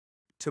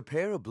To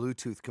pair a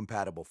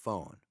Bluetooth-compatible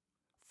phone,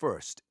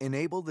 first,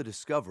 enable the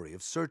discovery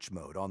of search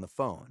mode on the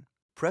phone.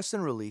 Press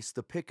and release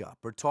the pickup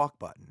or talk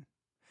button.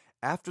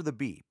 After the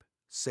beep,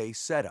 say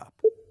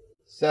Setup.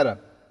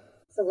 Setup.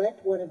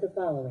 Select one of the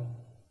following: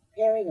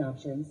 pairing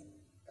options,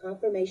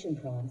 confirmation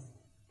prompts,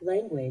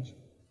 language,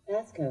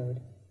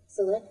 passcode,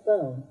 select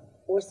phone,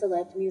 or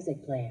select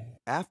music player.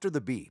 After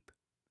the beep,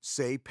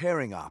 say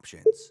Pairing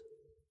Options.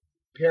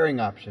 Pairing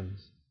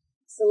options.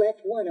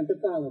 Select one of the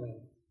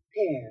following: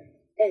 pair,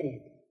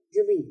 edit,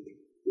 delete,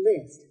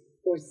 list,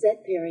 or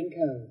set pairing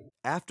code.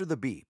 After the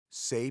beep,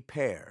 say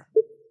Pair.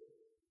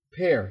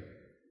 Pair.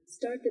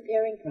 Start the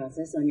pairing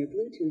process on your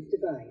Bluetooth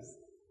device.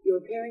 Your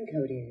pairing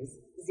code is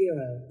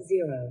 0000.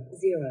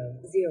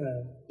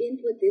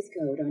 Input this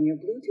code on your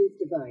Bluetooth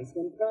device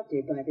when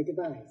prompted by the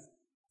device.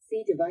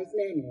 See device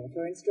manual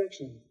for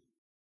instructions.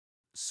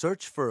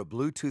 Search for a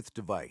Bluetooth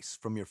device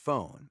from your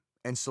phone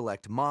and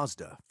select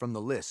Mazda from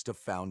the list of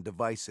found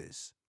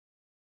devices.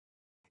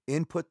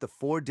 Input the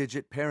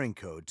 4-digit pairing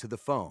code to the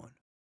phone.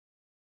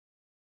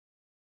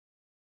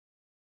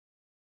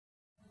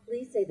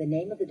 Please say the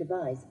name of the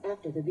device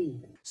after the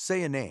beep.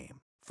 Say a name,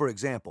 for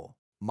example,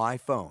 My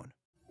Phone.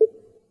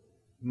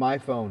 My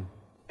phone.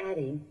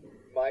 Adding,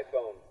 My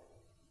phone.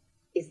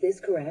 is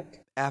this correct?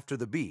 After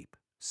the beep,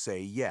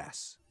 say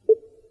Yes.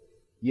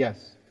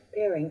 Yes.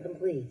 Pairing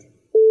complete.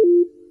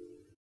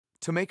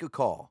 To make a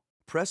call,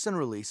 press and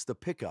release the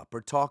pickup or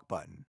talk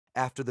button.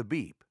 After the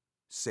beep,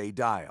 say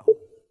Dial.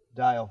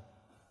 Dial.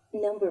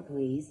 Number,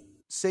 please.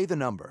 Say the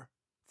number,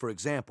 for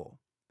example,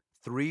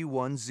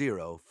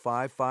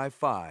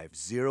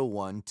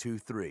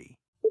 310-555-0123.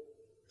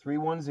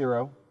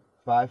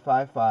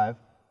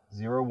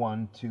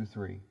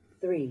 310-555-0123.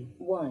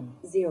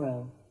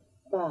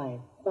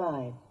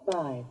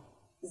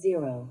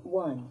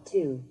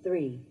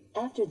 310-555-0123.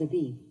 After the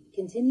beep,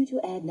 continue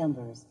to add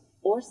numbers,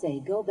 or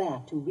say go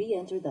back to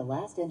re-enter the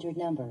last entered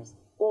numbers,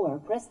 or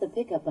press the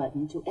pickup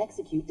button to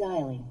execute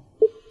dialing.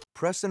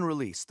 Press and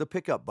release the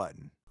pickup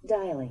button.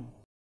 Dialing.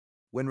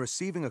 When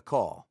receiving a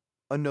call,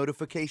 a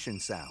notification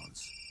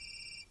sounds.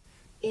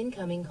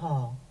 Incoming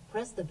call.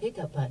 Press the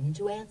pickup button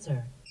to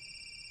answer.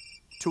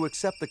 To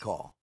accept the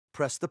call,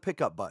 press the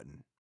pickup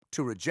button.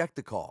 To reject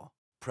the call,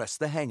 press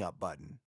the hang up button.